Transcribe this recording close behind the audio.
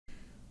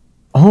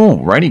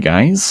Alrighty,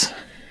 guys.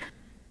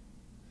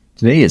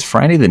 Today is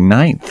Friday the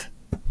 9th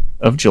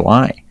of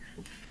July.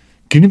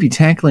 Going to be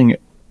tackling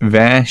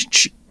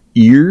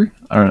Vashj'ir.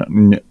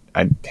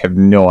 I have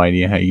no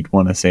idea how you'd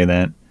want to say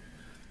that.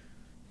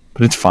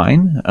 But it's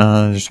fine.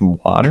 There's some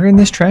water in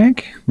this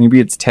track. Maybe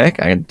it's tech.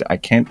 I'm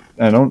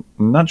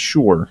not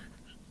sure.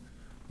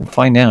 We'll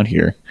find out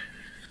here.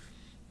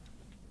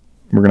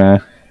 We're going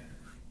to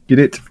get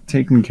it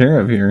taken care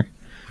of here.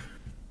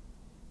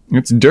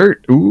 It's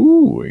dirt.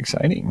 Ooh,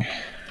 exciting.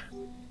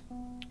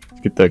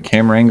 Let's get the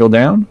camera angle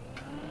down.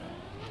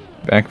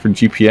 Back for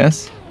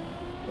GPS.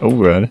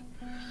 Oh, good.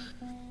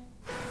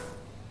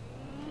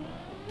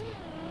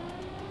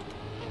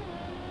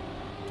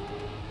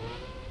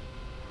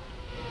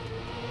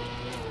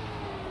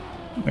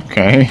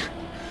 Okay.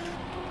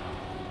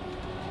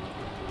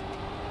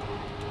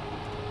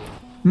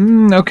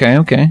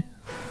 Okay.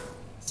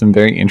 Some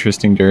very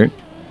interesting dirt.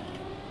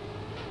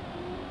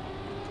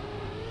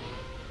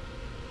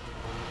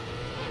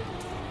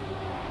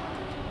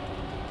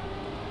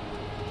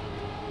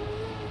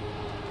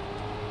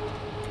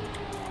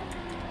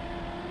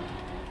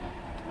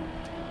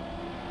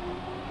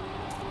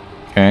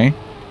 Okay.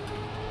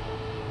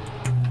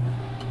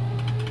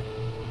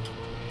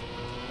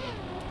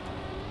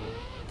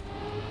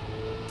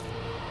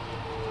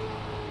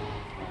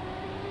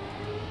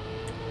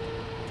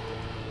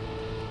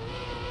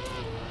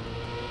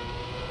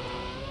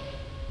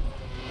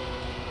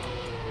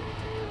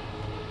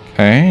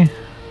 Okay.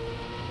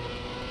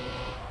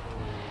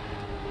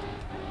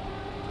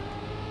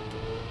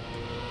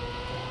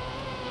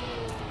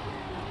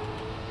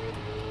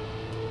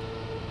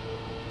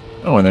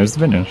 Oh, and there's the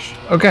finish.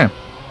 Okay.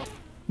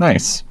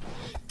 Nice.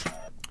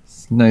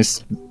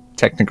 Nice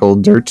technical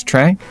dirt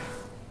track.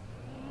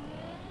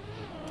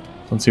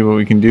 Let's see what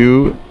we can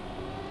do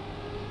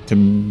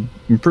to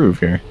improve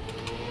here.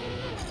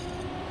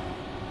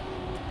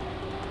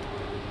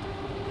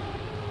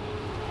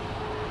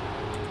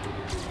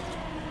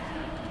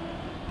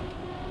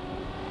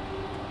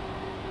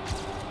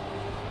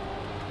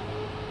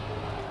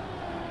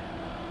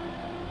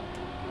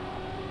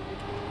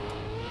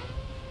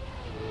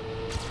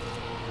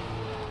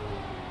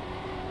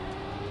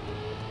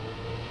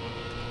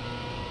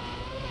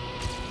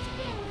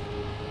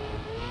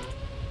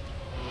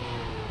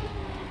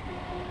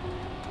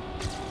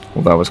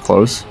 Well, that was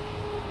close.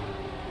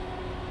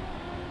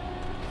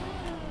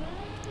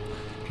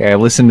 Okay, I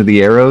listened to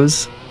the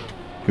arrows,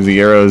 because the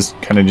arrows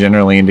kind of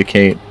generally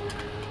indicate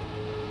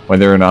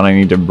whether or not I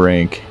need to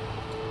brake.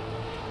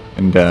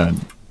 And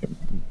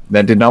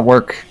that did not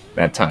work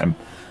that time.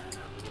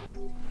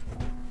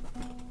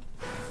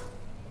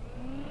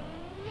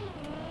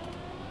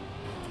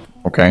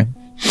 Okay.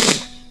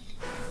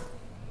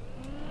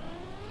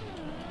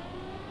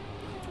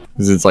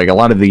 Because it's like a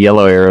lot of the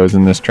yellow arrows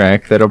in this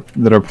track that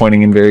are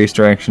pointing in various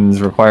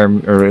directions require,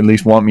 or at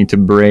least want me to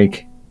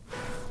brake.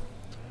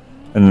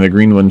 And then the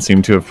green ones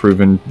seem to have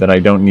proven that I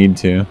don't need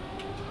to.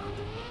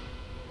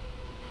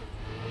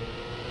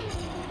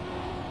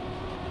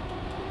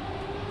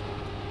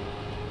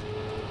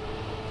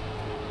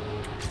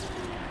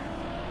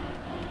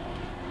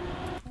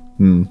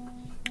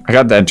 I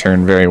got that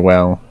turn very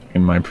well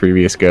in my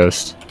previous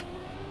Ghost.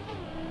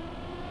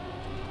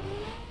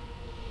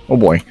 Oh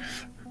boy.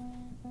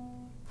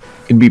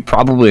 It'd be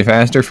probably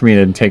faster for me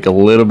to take a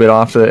little bit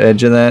off the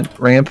edge of that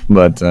ramp,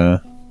 but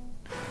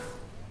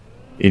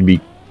it'd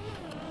be...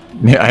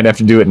 I'd have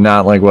to do it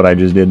not like what I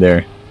just did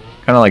there.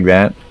 Kind of like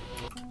that.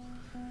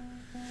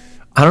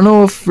 I don't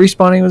know if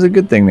respawning was a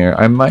good thing there.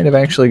 I might have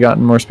actually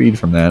gotten more speed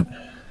from that.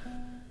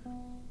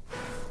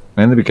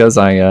 Mainly because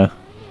I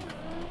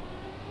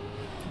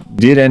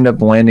did end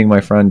up landing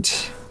my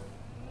front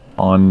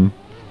on...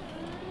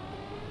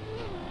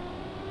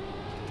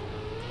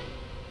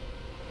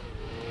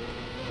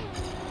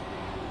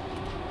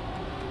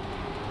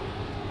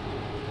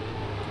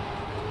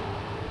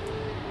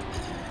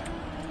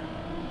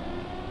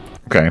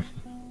 Okay.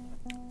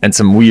 And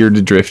some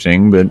weird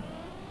drifting, but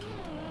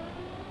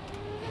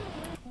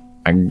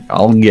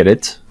I'll get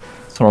it.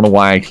 So I don't know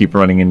why I keep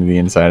running into the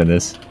inside of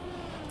this.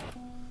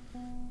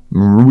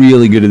 I'm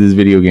really good at this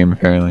video game,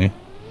 apparently.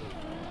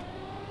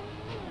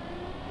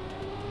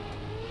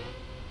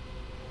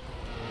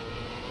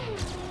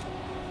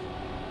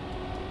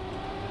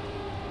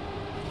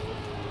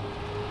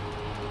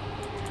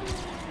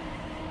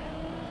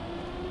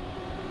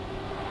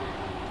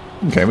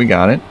 Okay, we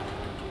got it.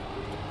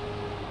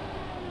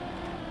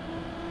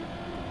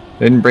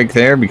 Didn't break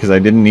there because I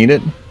didn't need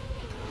it.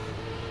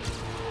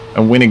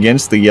 I went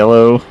against the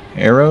yellow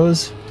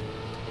arrows.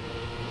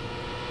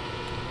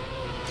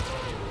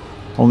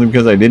 Only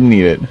because I didn't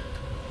need it.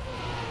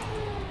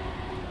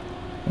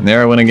 And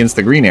there I went against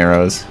the green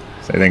arrows.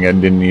 So I think I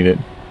didn't need it.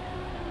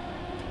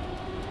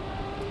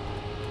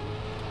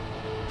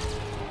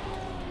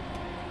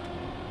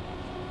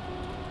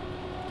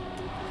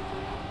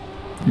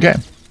 Okay.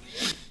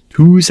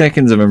 2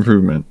 seconds of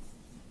improvement.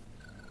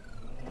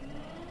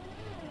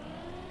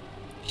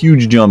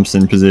 Huge jumps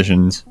in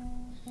positions.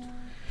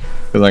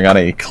 Because I got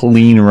a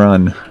clean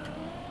run.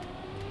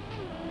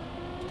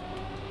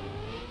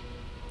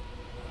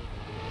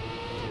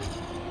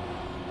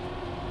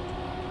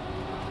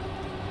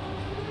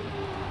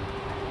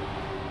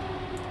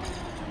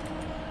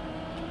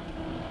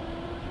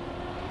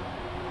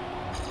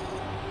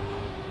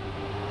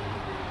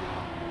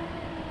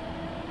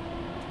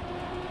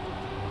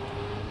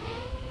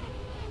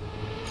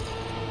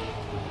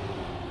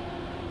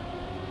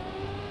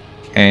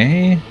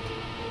 Okay.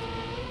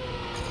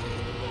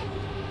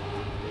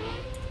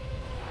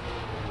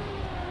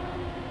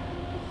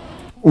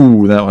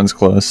 Ooh, that one's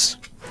close.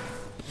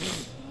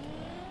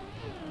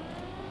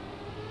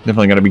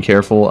 Definitely got to be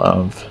careful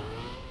of...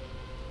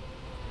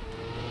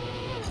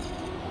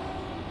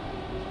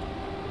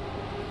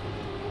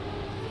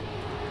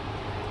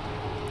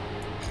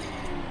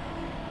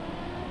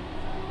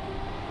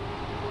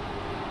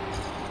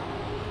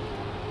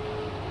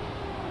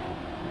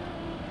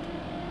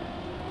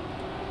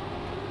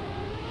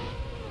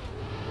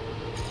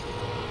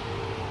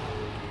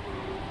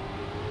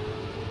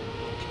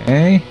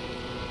 Okay.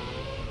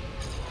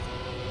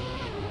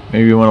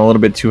 Maybe we went a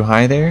little bit too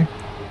high there.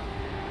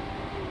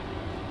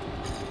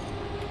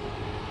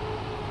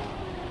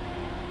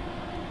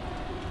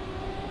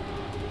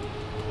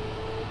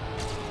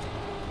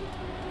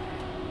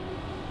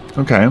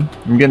 Okay,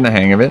 I'm getting the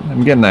hang of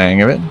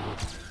it.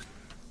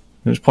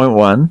 There's point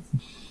one.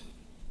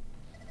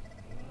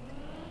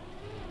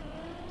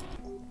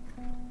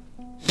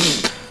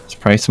 There's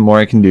probably some more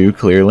I can do,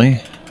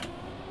 clearly.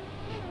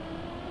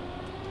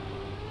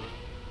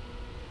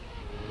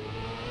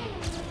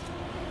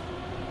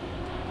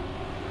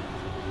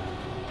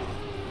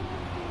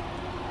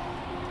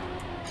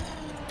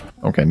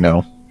 Okay,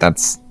 no.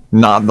 That's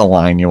not the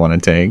line you want to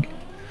take.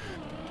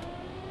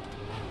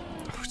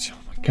 Oh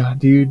my god,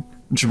 dude.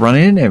 Just run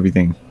into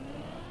everything.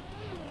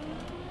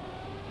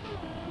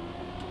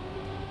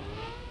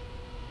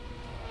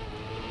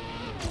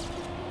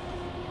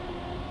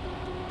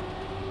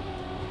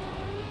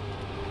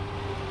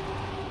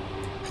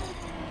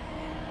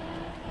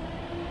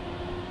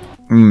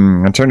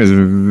 That turn is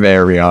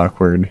very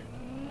awkward.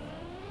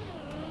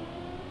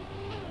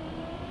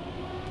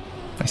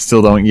 I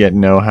still don't yet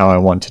know how I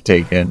want to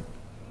take it.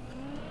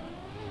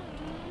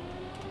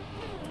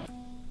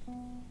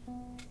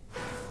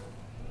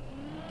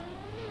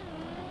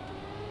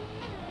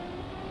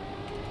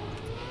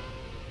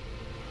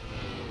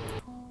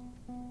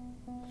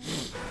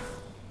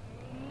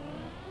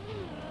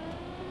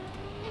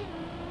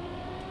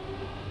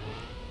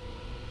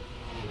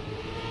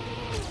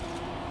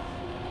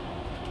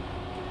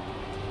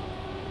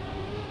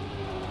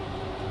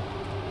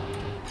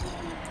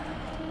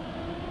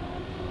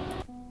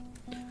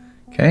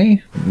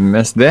 Okay,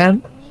 missed that.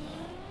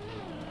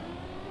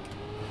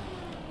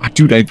 Oh,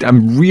 dude,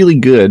 I'm really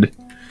good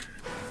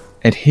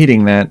at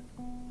hitting that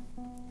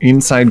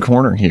inside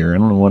corner here. I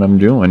don't know what I'm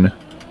doing.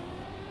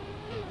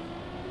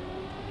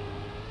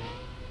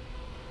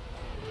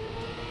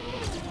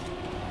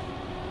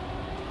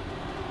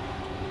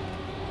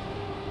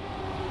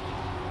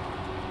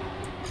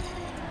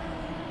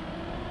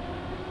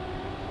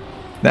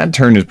 That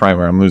turn is probably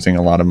where I'm losing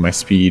a lot of my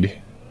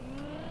speed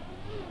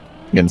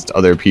against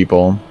other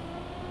people.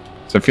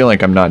 So I feel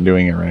like I'm not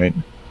doing it right.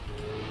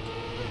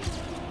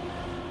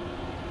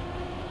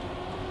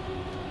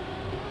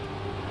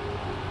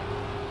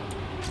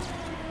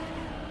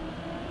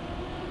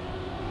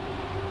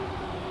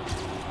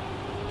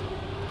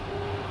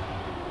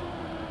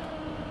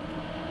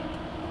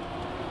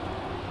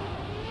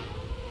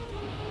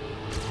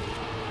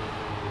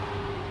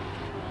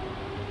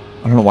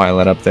 I don't know why I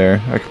let up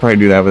there. I could probably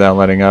do that without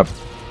letting up.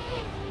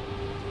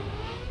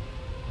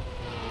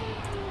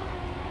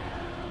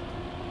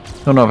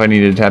 Don't know if I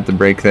needed to tap the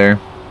brake there,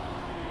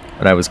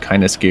 but I was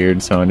kind of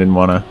scared, so I didn't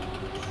want to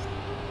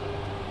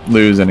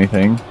lose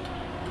anything.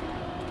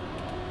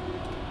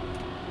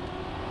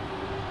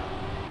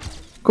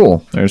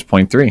 Cool, there's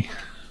point 3.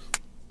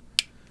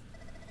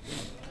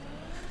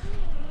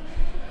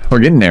 We're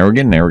getting there,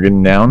 we're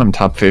getting down. I'm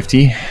top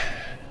 50.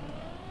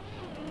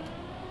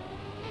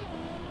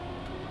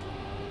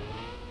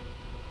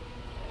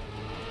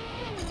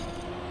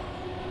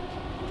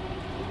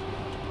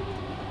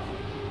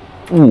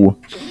 Ooh.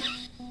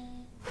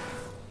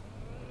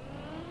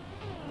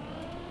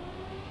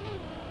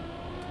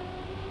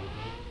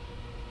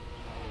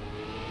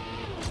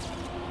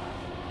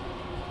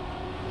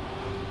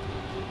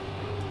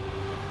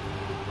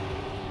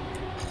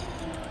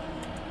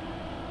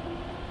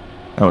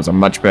 That was a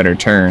much better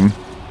turn.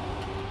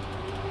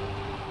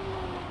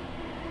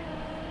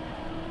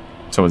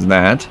 So was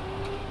that.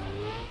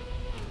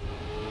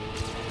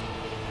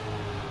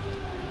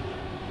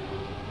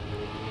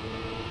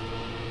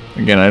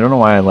 Again, I don't know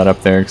why I let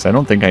up there, because I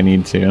don't think I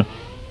need to.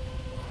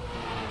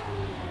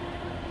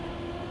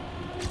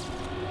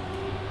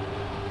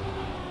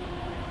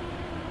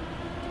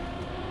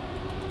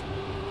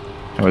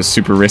 That was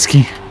super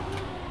risky.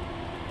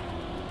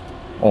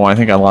 Oh, I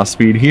think I lost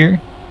speed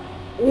here.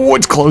 Oh,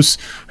 it's close.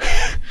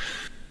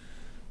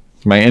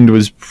 My end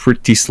was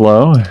pretty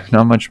slow.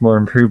 Not much more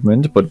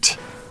improvement, but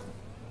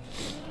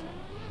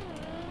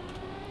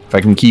if I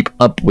can keep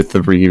up with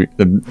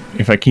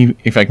if I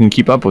can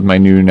keep up with my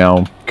new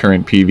now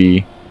current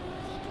PV,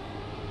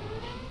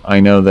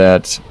 I know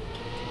that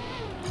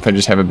if I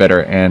just have a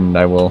better end,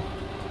 I will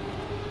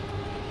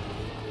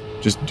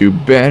just do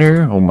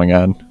better. Oh my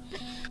god.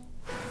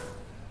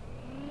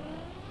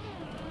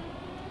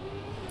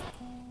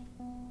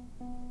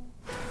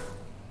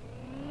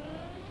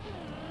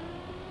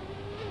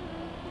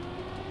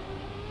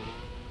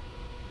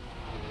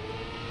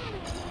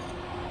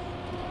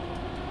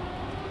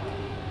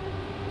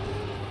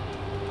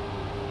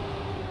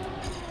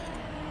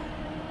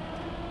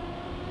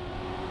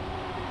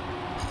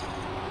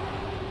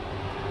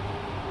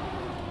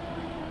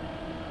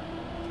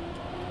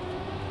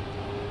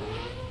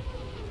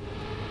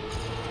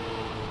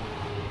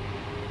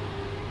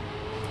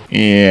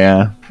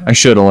 Yeah, I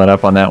should have let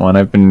up on that one.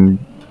 I've been...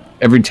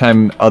 Every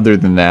time other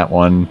than that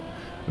one,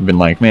 I've been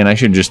like, man, I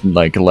should just,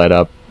 like, let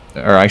up.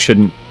 Or I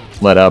shouldn't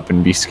let up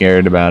and be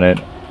scared about it.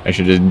 I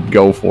should just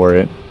go for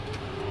it.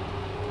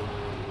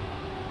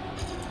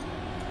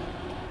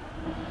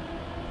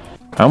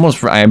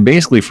 I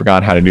basically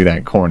forgot how to do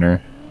that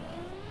corner.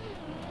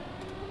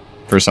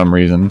 For some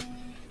reason.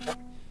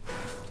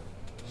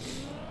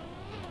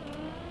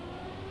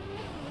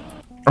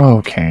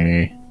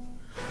 Okay.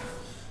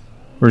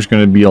 We're just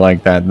gonna be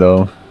like that,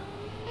 though.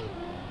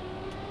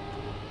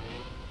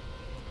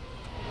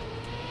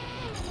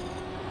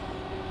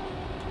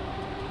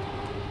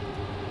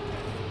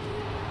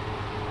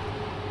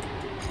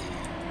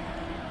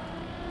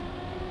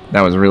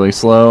 That was really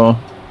slow.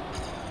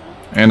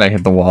 And I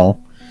hit the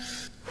wall.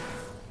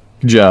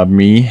 Good job,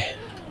 me.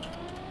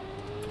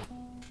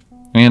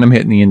 And I'm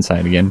hitting the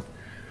inside again.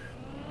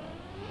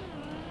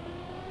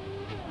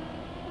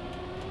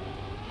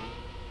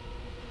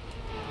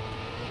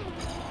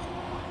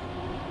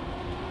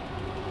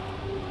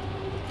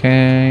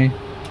 Okay.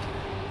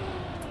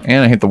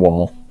 And I hit the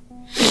wall.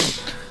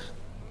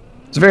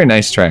 It's a very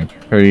nice track.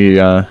 Very,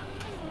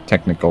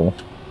 technical.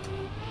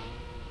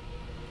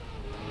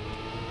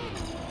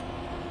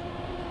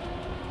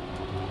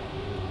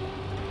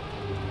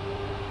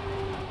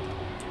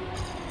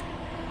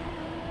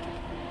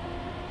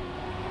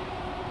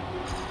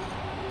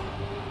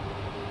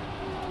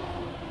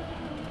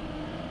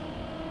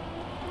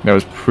 That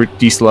was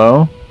pretty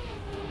slow.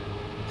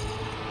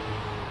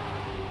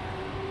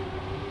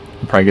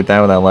 I'll probably get that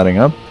without letting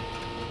up.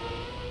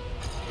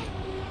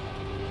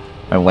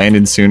 I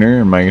landed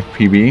sooner in my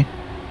PB.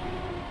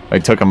 I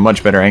took a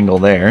much better angle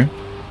there.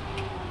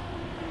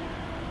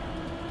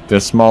 The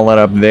small let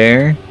up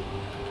there.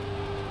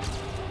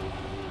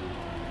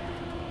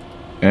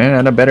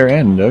 And a better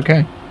end,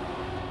 okay.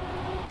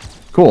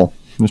 Cool.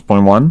 There's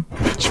point one.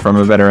 It's from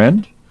a better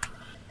end.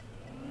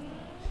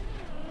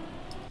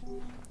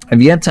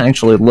 I've yet to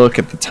actually look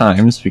at the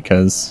times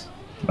because,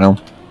 well,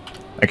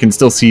 I can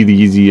still see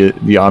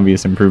the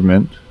obvious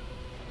improvement.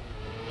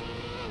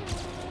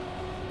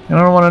 And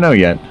I don't want to know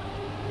yet.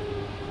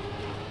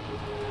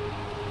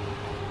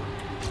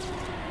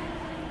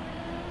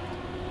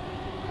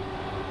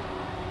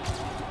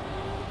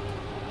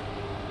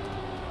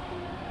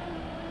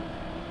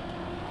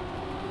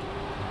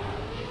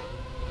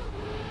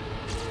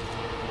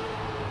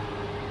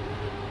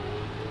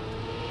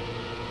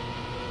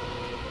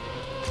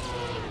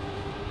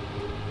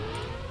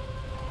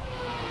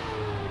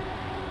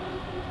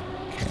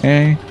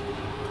 Okay.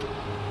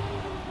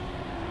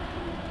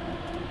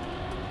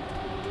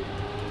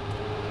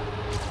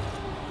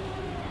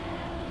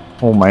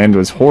 Oh, my end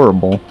was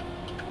horrible.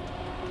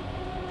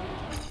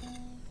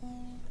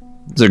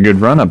 It's a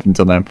good run up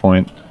until that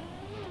point.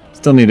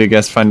 Still need to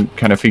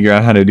kind of figure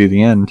out how to do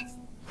the end.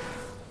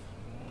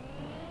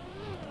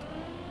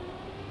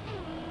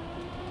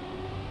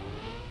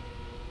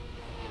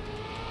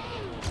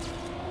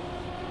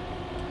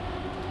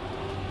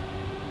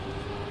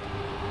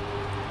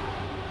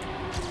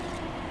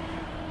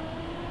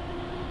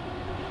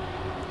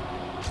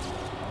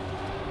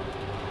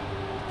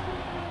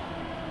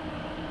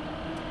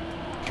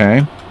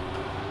 Okay.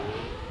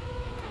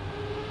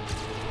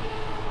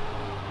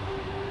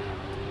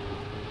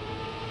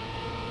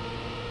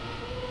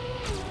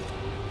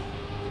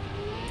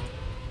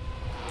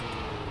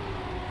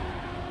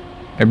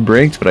 I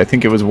braked, but I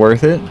think it was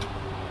worth it.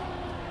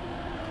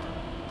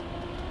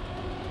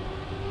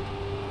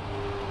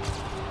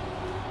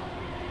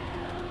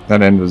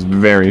 That end was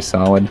very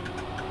solid.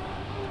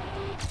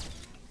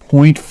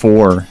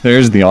 0.4.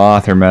 There's the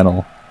author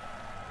medal.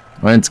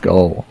 Let's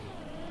go.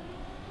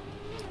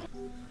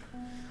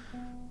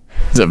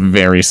 It's a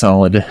very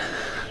solid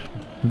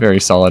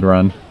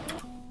run.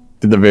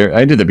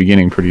 I did the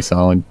beginning pretty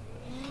solid.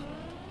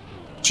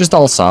 It's just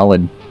all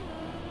solid.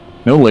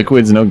 No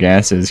liquids, no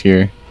gases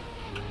here.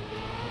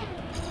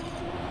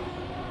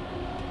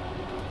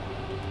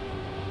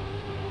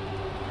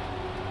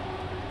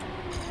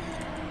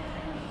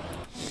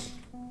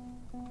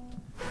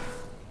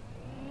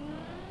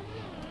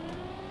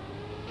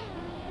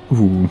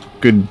 Ooh,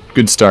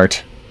 good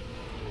start.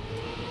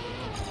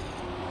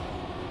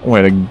 Oh,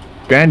 I had a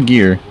bad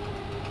gear.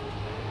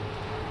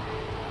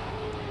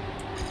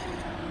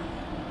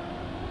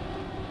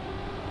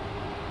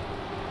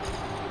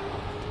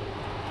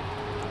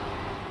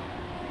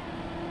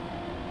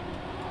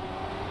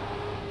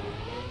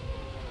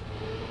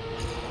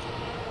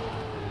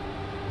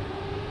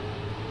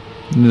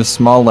 And a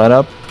small let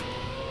up.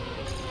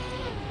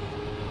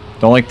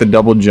 Don't like the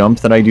double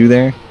jump that I do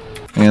there.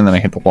 And then I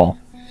hit the wall.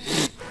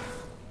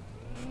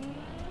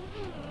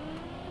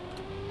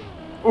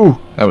 Ooh,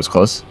 that was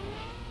close.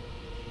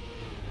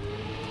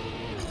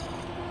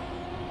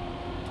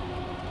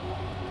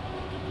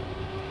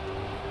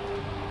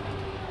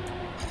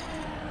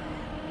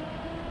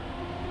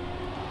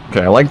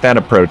 Okay, I like that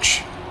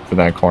approach for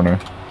that corner.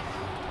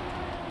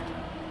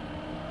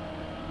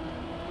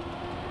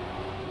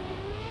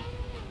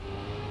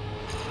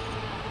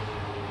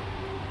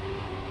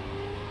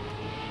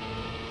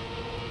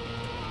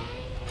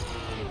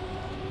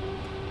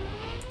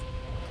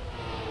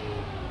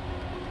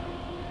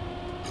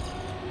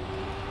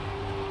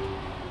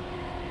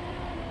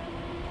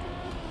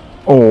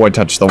 Oh, I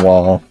touched the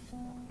wall.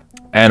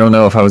 I don't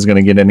know if I was going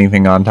to get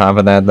anything on top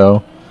of that,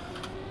 though.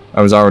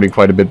 I was already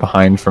quite a bit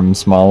behind from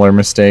smaller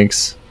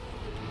mistakes.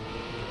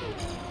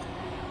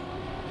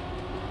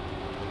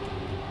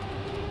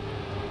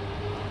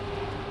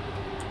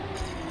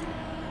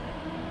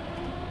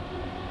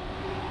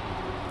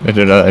 I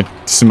did a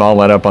small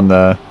let up on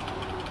the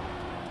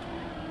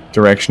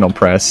directional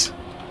press,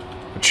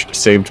 which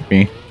saved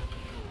me.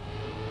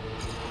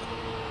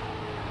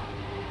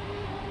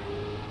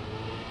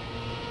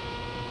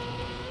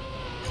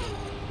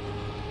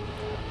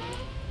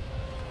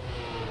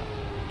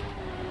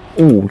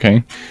 Ooh,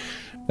 okay.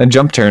 That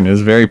jump turn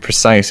is very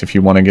precise if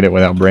you want to get it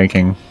without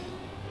braking.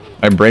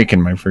 I brake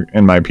in my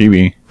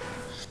PB.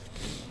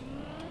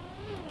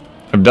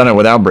 I've done it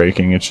without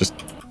braking, it's just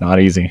not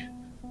easy.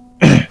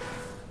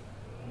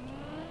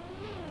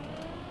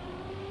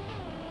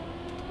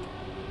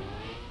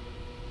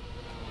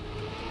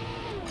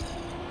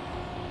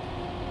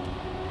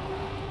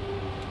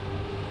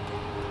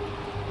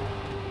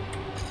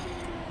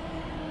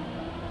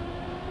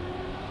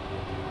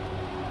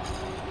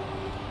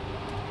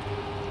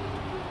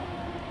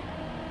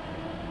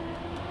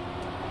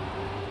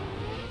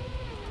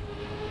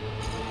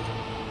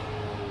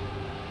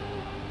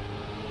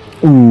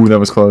 Ooh, that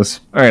was close.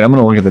 Alright, I'm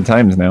gonna look at the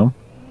times now.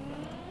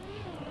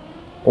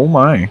 Oh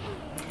my.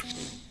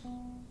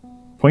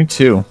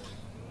 0.2.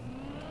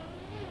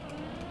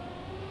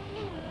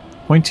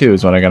 0.2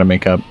 is what I gotta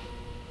make up.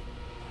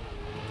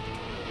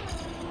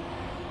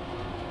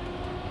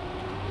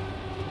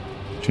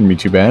 Shouldn't be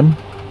too bad.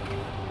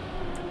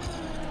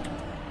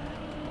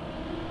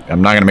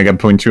 I'm not gonna make up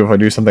 0.2 if I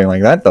do something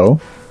like that,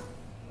 though.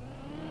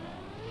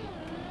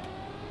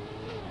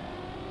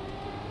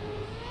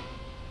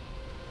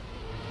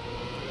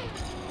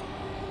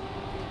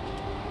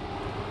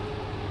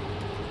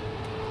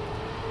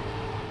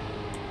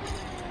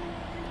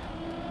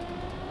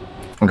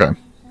 Okay.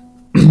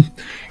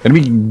 Gotta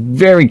be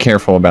very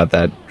careful about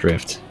that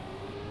drift.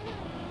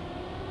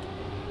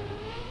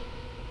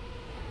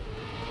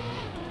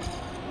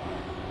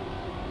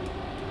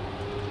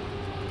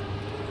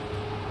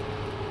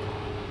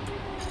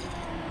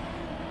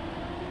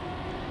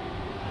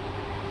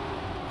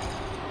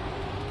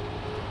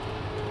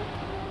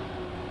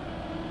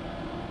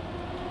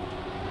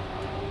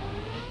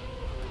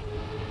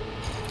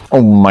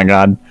 Oh my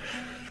god.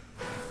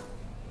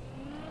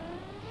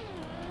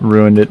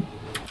 Ruined it.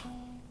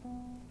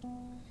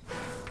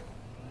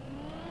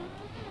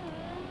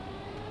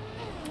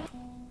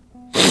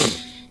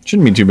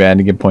 Shouldn't be too bad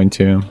to get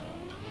 0.2.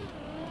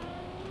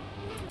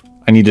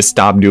 I need to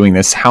stop doing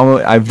this.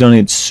 I've done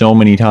it so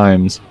many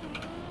times.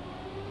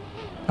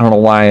 I don't know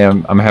why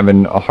I'm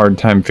having a hard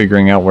time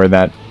figuring out where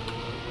that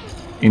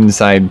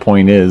inside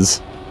point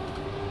is.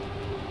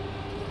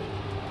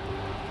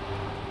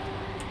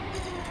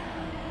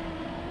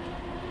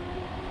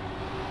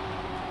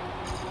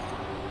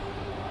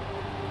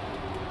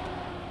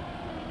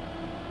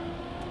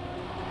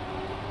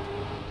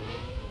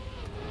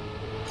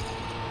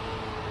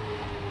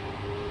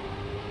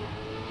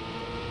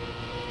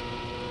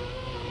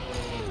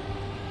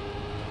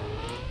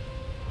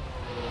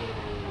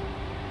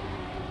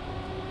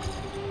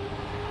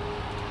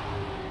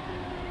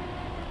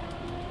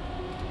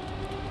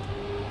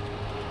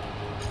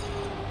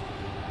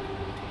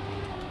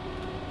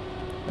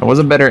 It was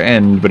a better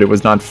end, but it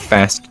was not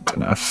fast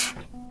enough.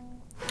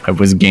 I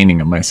was gaining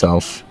on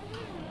myself.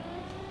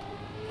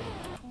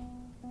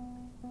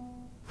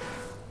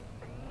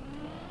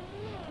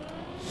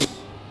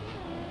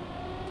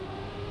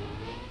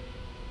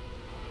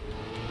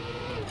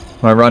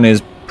 My run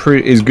is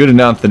good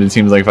enough that it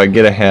seems like if I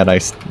get ahead,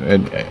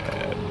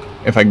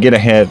 if I get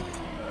ahead,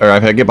 or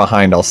if I get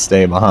behind, I'll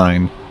stay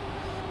behind.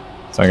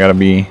 So I gotta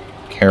be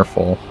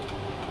careful.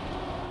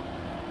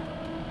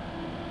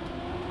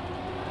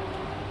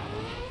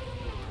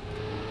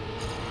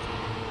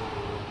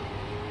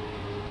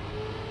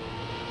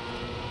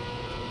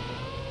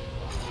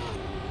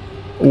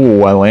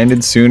 Ooh, I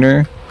landed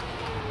sooner.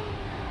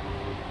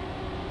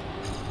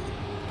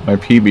 My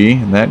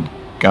PB, and that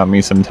got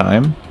me some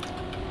time.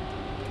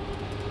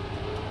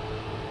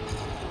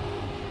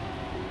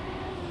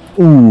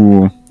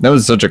 Ooh, that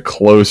was such a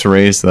close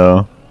race,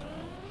 though.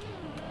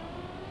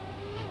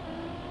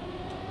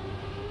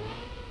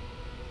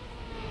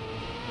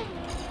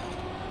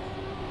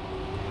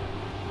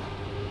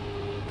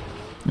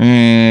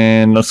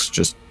 And let's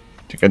just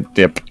take a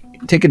dip.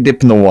 Take a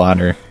dip in the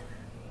water.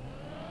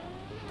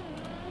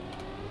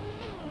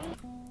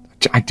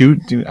 I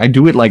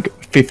do it like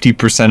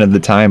 50% of the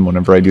time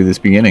whenever I do this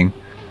beginning.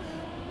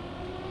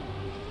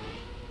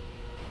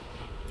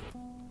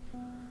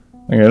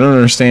 Like, I don't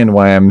understand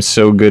why I'm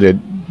so good at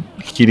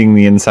hitting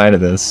the inside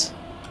of this.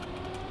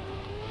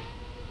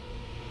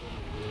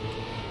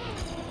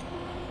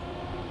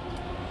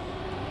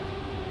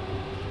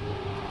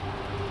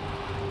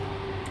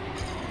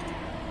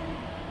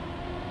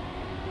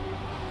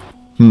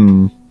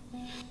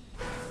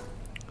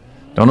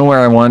 Don't know where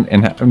I want,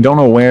 and don't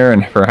know where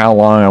and for how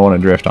long I want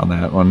to drift on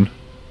that one.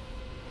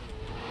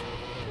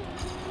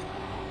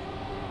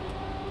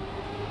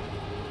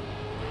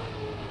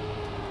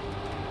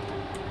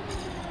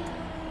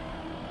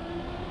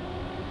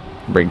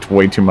 Braked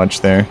way too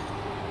much there.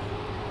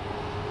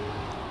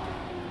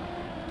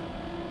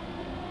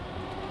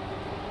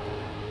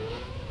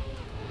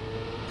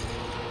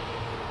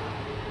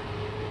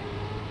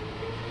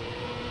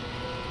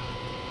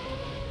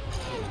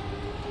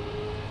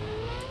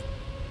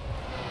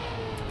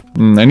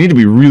 I need to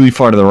be really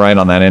far to the right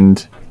on that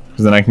end,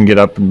 because then I can get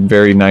up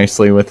very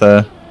nicely with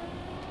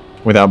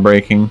without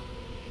braking.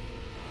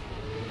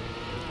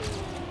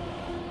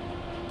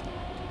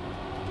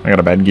 I got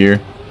a bad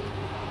gear.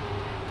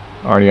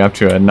 Already up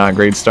to a not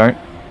great start.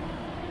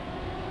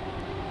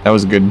 That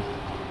was a good...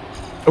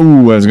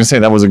 Ooh, I was gonna say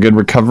that was a good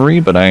recovery,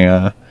 but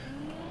I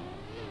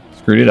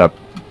screwed it up.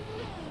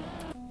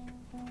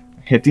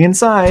 Hit the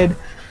inside.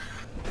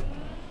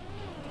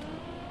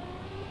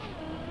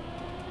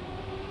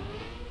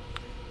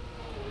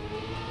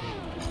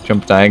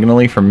 Jump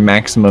diagonally for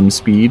maximum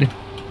speed.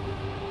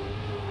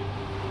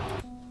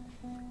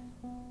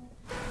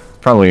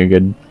 Probably a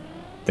good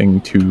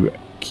thing to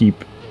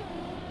keep.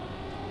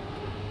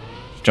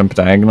 Jump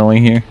diagonally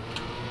here.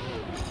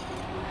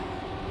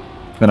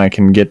 Then I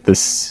can get the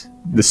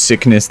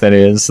sickness that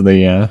is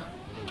the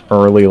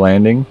early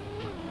landing.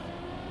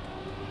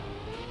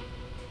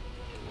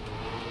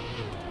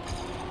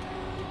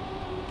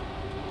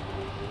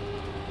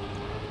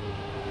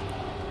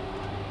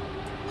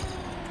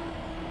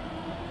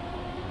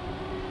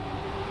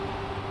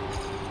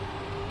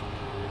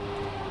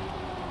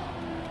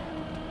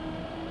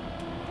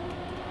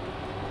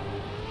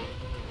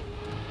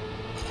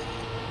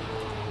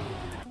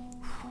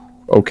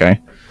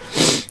 Okay.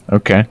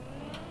 Okay.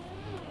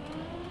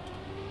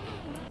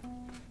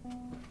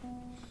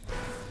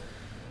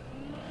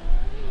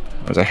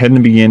 I was ahead in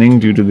the beginning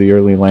due to the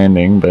early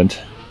landing,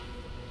 but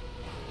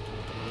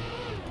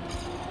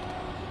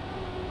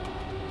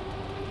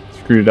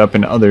screwed it up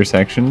in other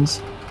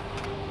sections.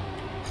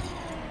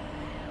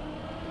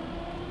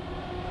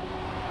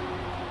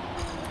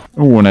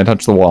 Ooh, and I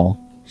touched the wall.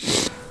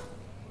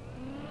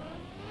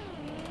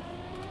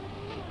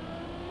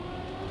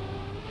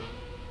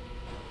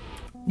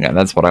 Yeah,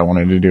 that's what I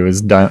wanted to do,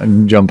 is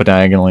jump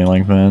diagonally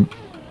like that.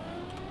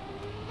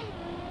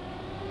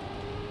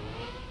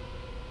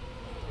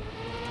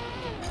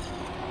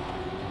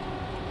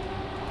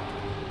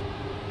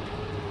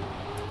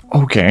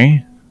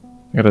 Okay.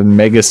 I got a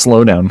mega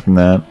slowdown from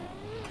that.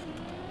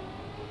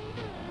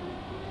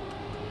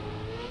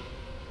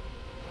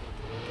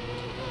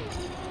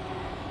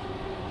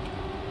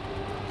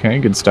 Okay,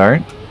 good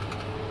start.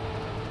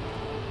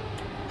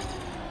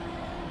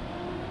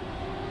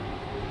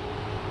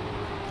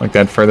 Like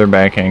that further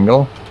back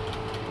angle.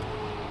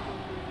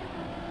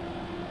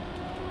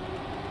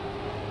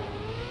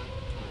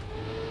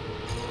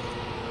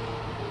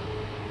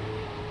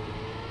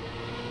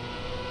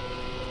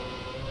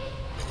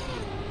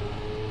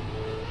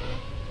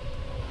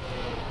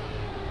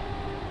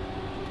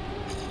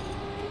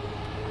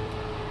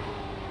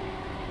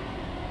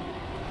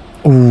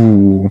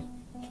 Ooh.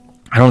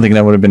 I don't think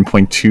that would have been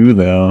 0.2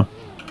 though.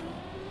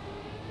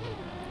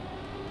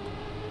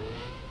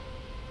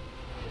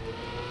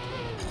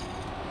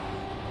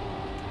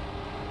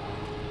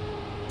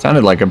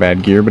 Sounded like a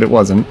bad gear, but it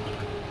wasn't.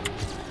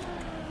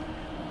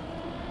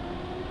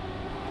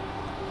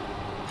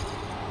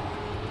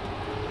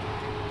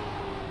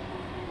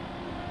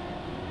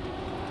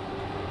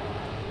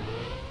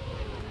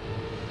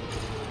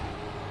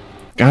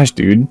 Gosh,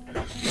 dude.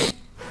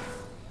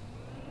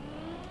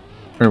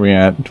 Where are we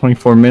at?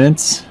 24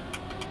 minutes?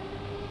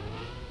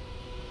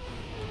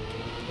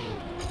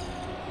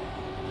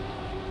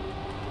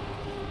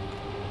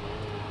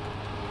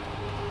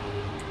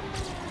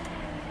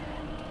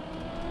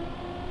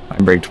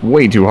 I braked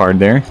way too hard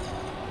there.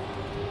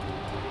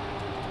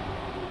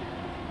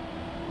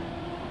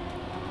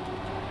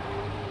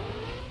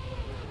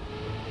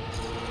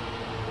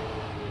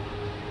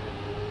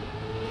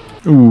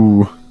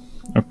 Ooh.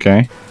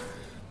 Okay.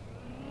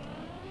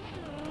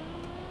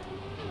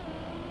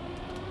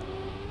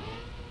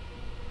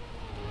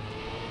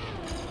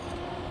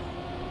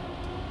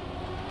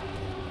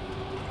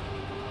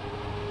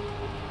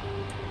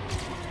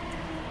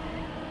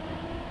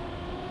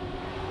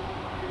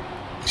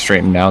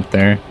 Straightened out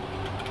there.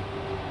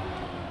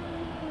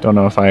 Don't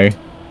know if I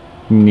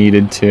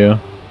needed to.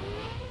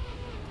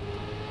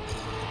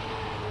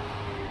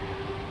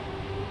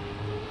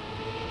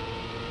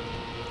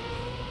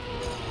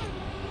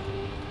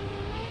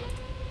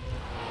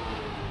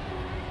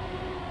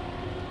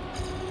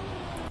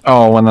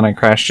 Oh, and then I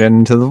crashed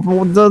into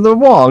the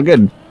wall.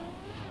 Good.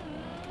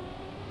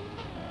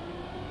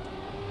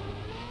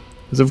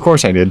 Because of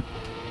course I did.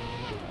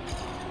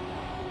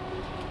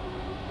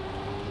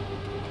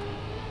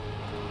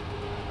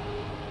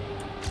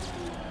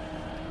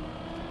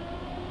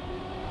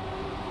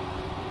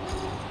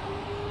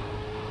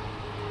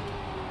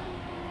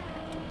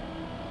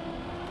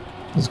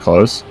 It was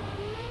close.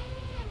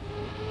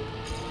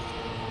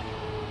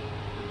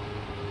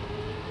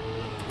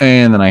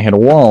 And then I hit a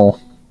wall.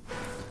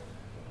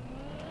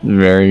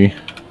 I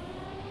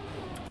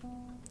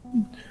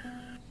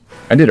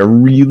did a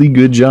really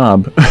good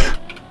job.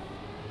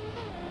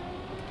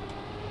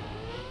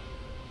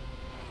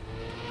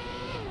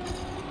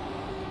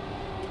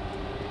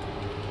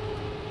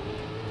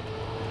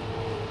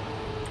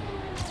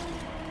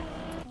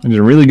 I did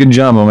a really good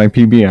job on my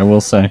PB, I will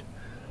say.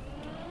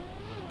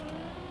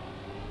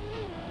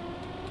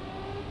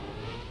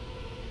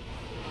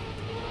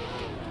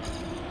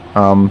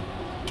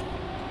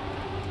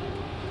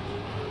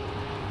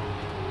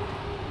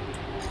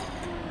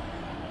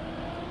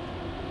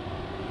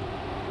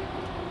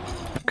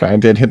 Okay, I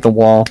did hit the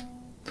wall.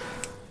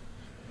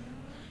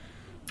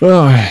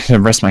 Oh, I had to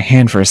rest my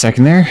hand for a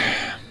second there.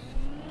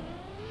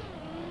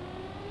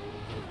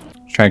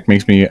 Track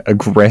makes me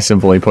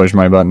aggressively push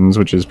my buttons,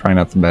 which is probably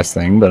not the best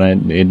thing, but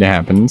it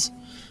happens.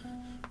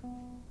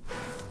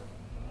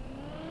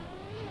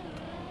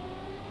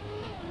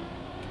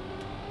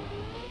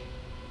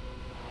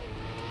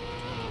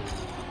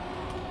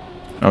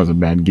 That was a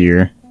bad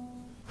gear.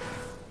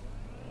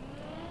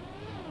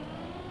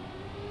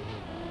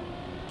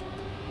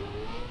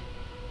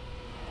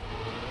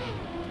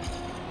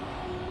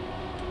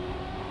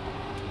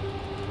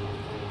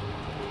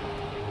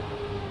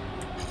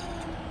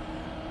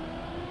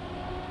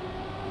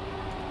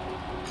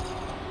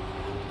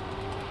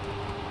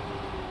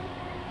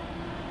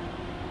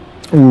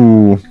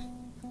 Ooh,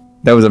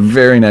 that was a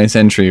very nice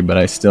entry, but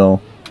I still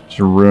just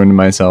ruined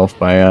myself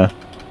by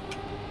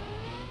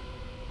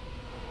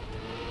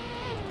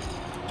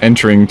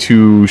entering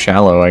too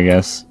shallow, I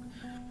guess,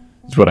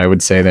 is what I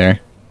would say there.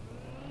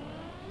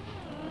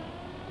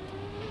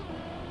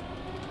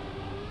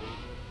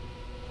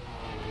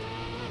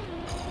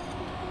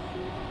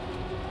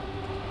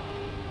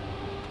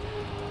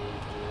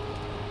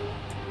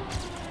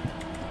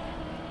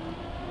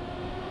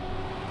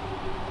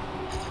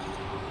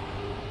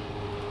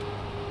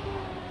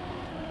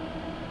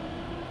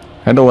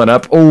 Had to let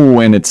up. Oh,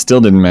 and it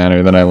still didn't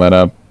matter that I let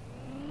up.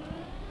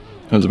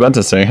 I was about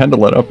to say, I had to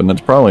let up, and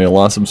that's probably a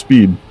loss of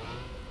speed.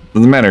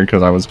 Doesn't matter,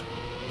 because I was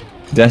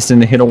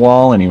destined to hit a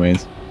wall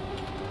anyways.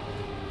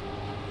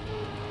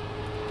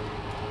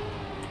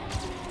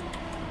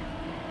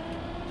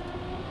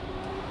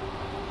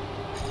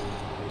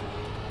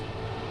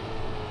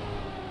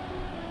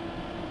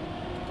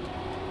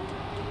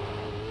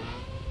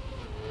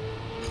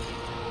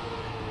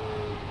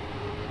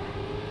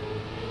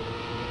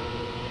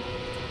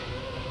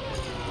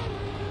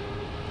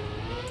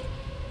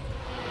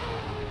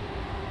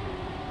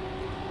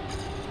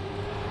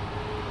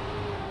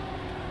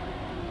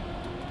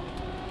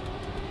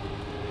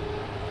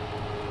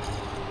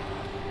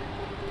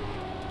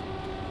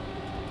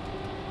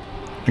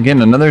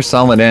 Again, another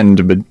solid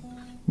end, but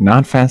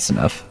not fast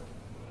enough.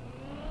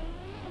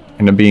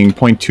 End up being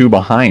 0.2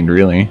 behind,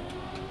 really.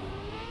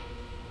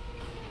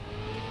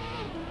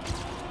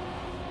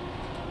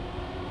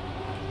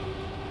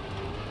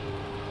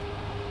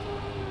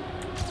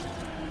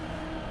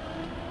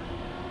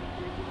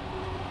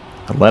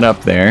 I let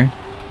up there.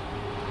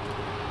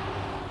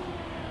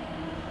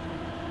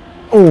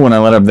 Oh, and I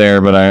let up there,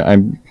 but I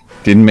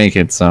didn't make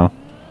it, so...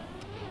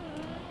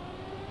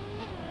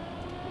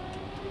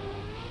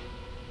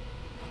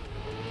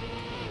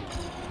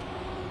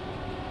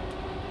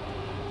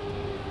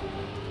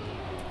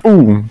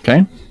 Ooh,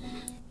 okay.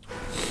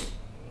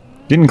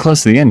 Getting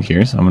close to the end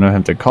here, so I'm gonna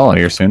have to call it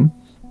here soon.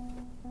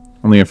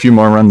 Only a few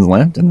more runs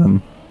left, and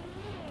then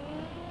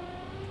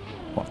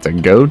we'll have to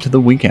go to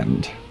the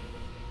weekend.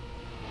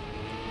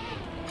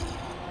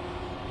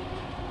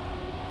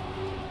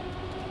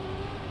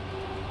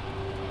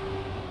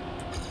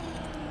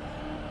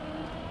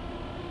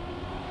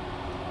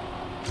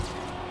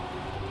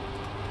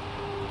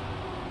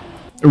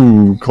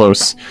 Ooh,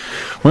 close.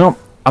 Well,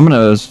 I'm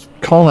gonna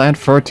call that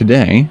for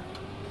today.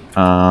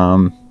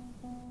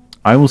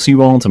 I will see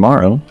you all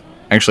tomorrow.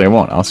 Actually, I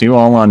won't. I'll see you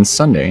all on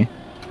Sunday,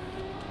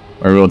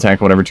 where we'll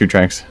tackle whatever 2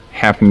 tracks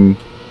happen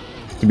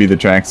to be the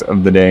tracks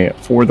of the day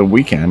for the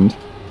weekend.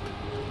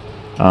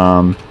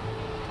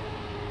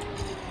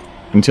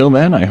 Until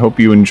then, I hope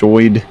you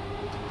enjoyed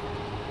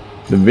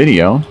the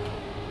video.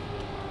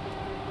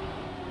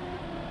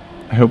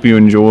 I hope you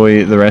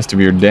enjoy the rest of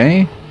your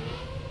day.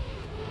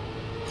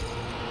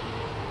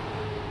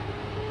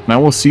 And I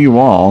will see you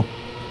all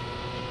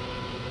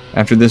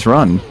after this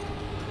run.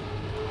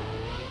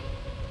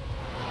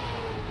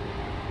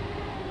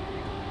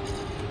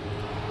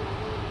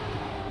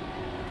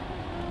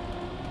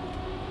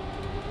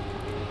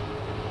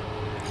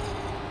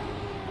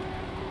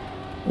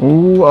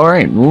 Ooh,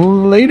 alright,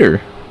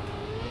 later.